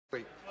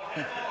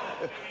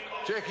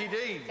Jackie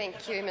Dean.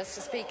 Thank you, Mr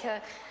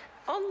Speaker.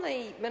 On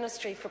the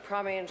Ministry for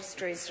Primary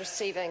Industries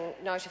receiving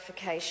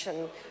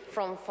notification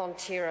from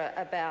Fonterra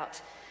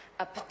about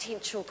a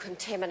potential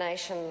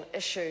contamination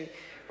issue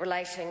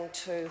relating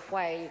to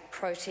whey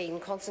protein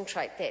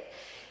concentrate that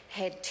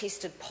had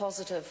tested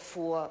positive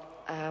for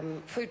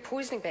food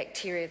poisoning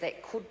bacteria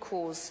that could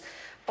cause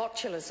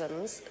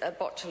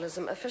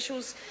botulism,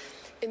 officials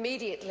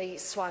immediately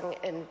swung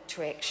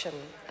into action.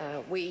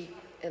 We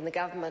in the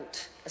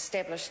government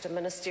established a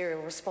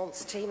ministerial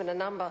response team, and a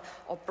number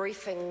of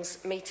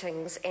briefings,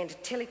 meetings and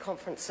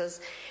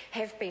teleconferences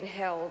have been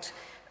held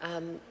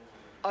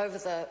over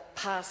the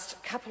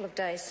past couple of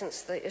days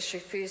since the issue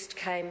first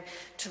came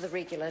to the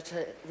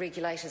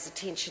regulator's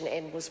attention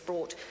and was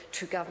brought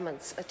to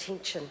government's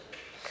attention.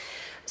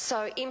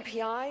 So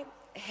MPI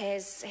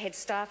has had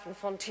staff in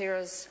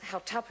Fonterra's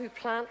Hautapu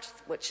plant,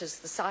 which is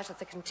the site of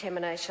the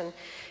contamination,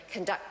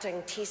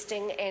 conducting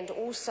testing, and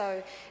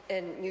also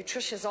in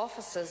Nutritia's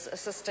offices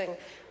assisting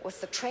with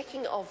the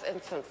tracking of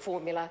infant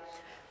formula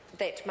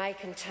that may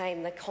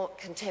contain the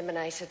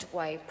contaminated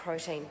whey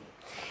protein.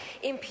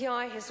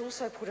 MPI has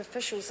also put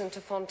officials into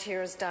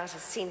Fonterra's data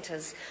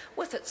centres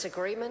with its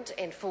agreement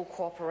and full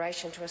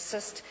cooperation to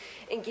assist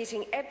in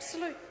getting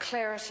absolute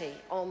clarity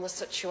on the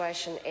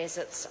situation as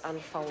it's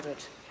unfolded.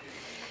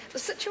 The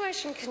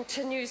situation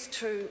continues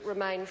to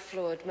remain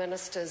fluid.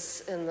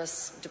 Ministers in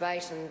this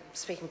debate and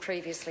speaking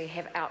previously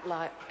have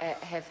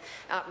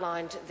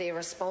outlined their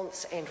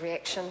response and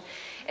reaction,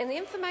 and the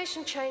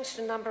information changed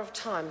a number of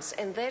times,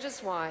 and that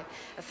is why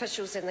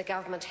officials in the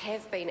government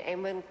have been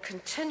and will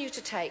continue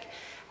to take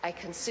a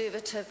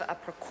conservative, a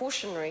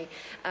precautionary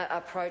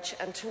approach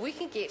until we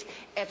can get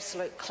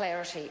absolute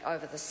clarity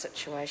over this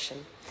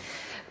situation.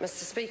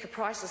 Mr Speaker,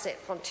 prices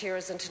at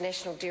Fonterra's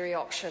international dairy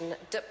auction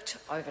dipped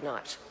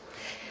overnight,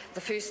 the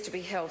first to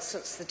be held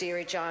since the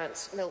dairy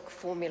giant's milk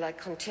formula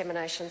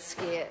contamination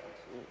scare,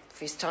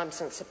 first time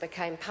since it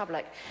became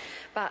public.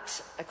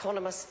 But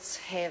economists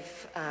have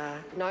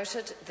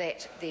noted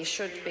that there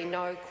should be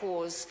no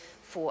cause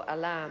for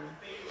alarm.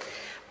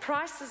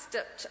 Prices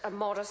dipped a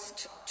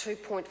modest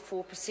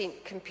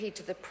 2.4% compared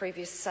to the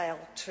previous sale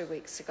 2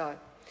 weeks ago.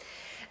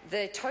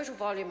 The total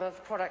volume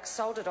of products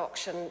sold at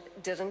auction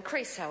did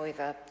increase,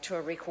 however, to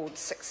a record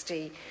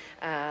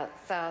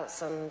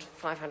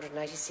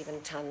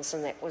 60,587 tonnes,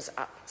 and that was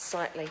up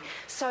slightly.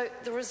 So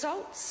the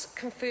results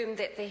confirm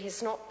that there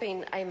has not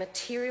been a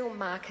material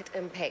market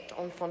impact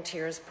on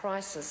Fonterra's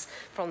prices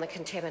from the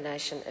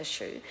contamination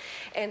issue,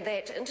 and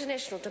that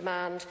international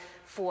demand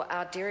for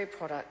our dairy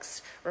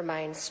products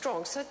remains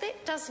strong. So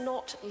that does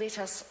not let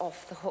us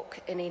off the hook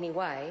in any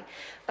way,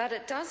 but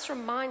it does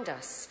remind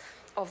us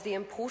of the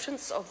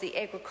importance of the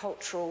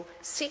agricultural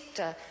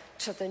sector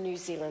to the New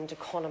Zealand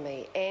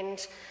economy.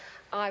 And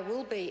I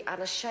will be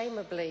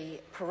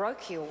unashamedly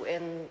parochial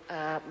in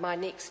my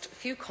next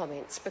few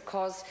comments,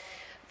 because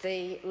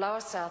the Lower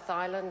South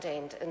Island,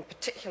 and in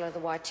particular the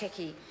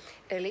Waitaki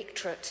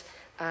electorate,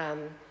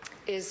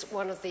 is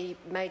one of the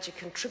major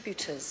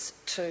contributors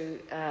to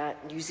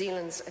New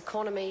Zealand's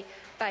economy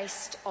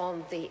based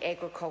on the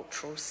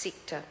agricultural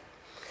sector.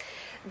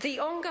 The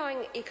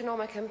ongoing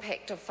economic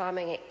impact of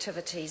farming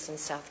activities in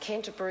South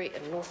Canterbury,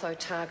 in North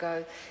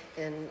Otago,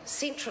 in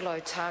Central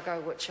Otago,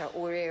 which are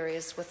all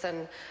areas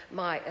within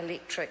my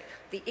electorate,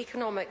 the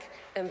economic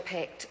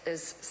impact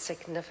is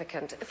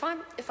significant. If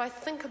I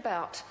think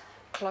about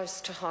close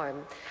to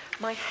home,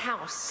 my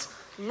house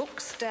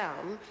looks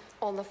down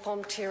on the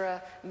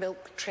Fonterra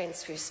milk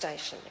transfer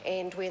station,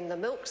 and when the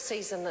milk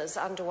season is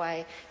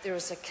underway, there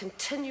is a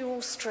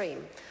continual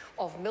stream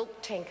of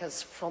milk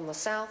tankers from the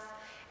south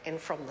and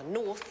from the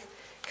north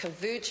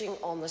converging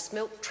on this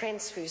milk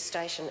transfer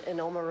station in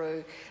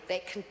Oamaru,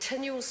 that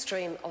continual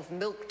stream of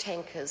milk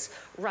tankers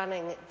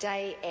running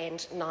day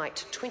and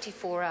night,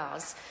 24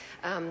 hours,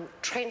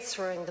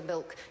 transferring the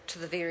milk to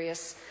the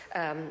various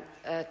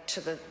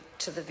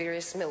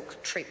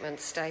milk treatment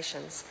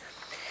stations.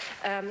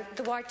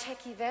 The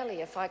Waitaki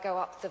Valley, if I go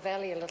up the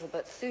valley a little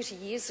bit, 30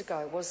 years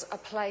ago was a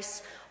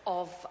place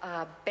of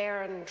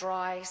barren,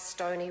 dry,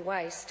 stony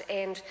waste,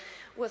 and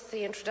with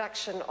the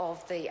introduction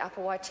of the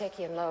Upper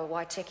Waitaki and Lower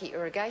Waitaki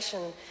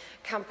irrigation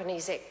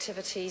companies'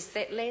 activities,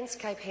 that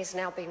landscape has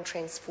now been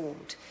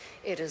transformed.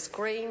 It is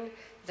green,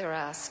 there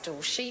are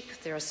still sheep,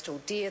 there are still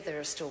deer,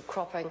 there is still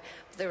cropping,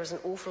 there is an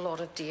awful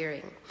lot of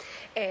dairying.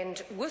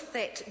 And with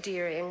that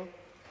dairying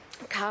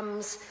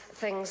comes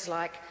things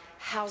like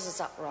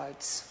houses up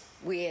roads.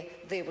 Where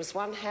there was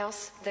one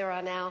house, there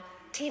are now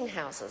 10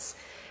 houses.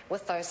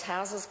 With those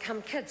houses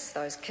come kids.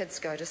 Those kids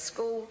go to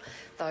school,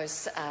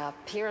 those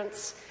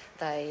parents,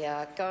 they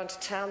go into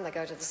town, they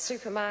go to the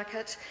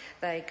supermarket,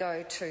 they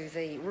go to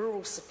the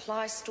rural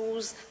supply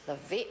stores, the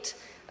vet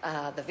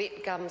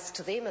comes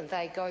to them and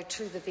they go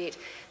to the vet.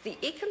 The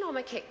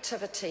economic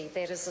activity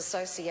that is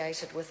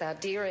associated with our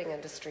dairying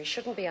industry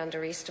shouldn't be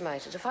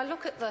underestimated. If I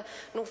look at the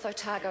North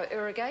Otago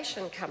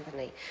Irrigation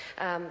Company,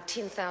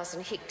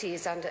 10,000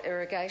 hectares under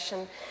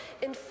irrigation,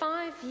 in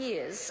 5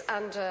 years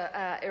under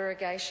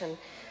irrigation,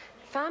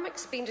 Farm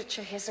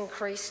expenditure has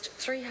increased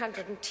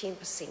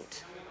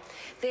 310%.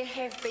 There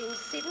have been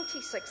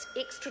 76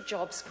 extra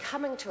jobs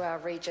coming to our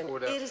region.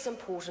 Order. It is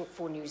important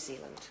for New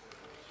Zealand.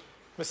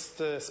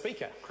 Mr.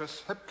 Speaker.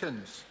 Chris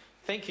Hipkins.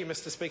 Thank you,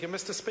 Mr. Speaker.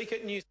 Mr. Speaker,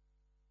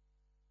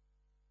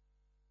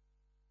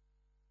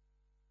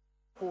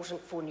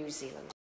 Important for New Zealand.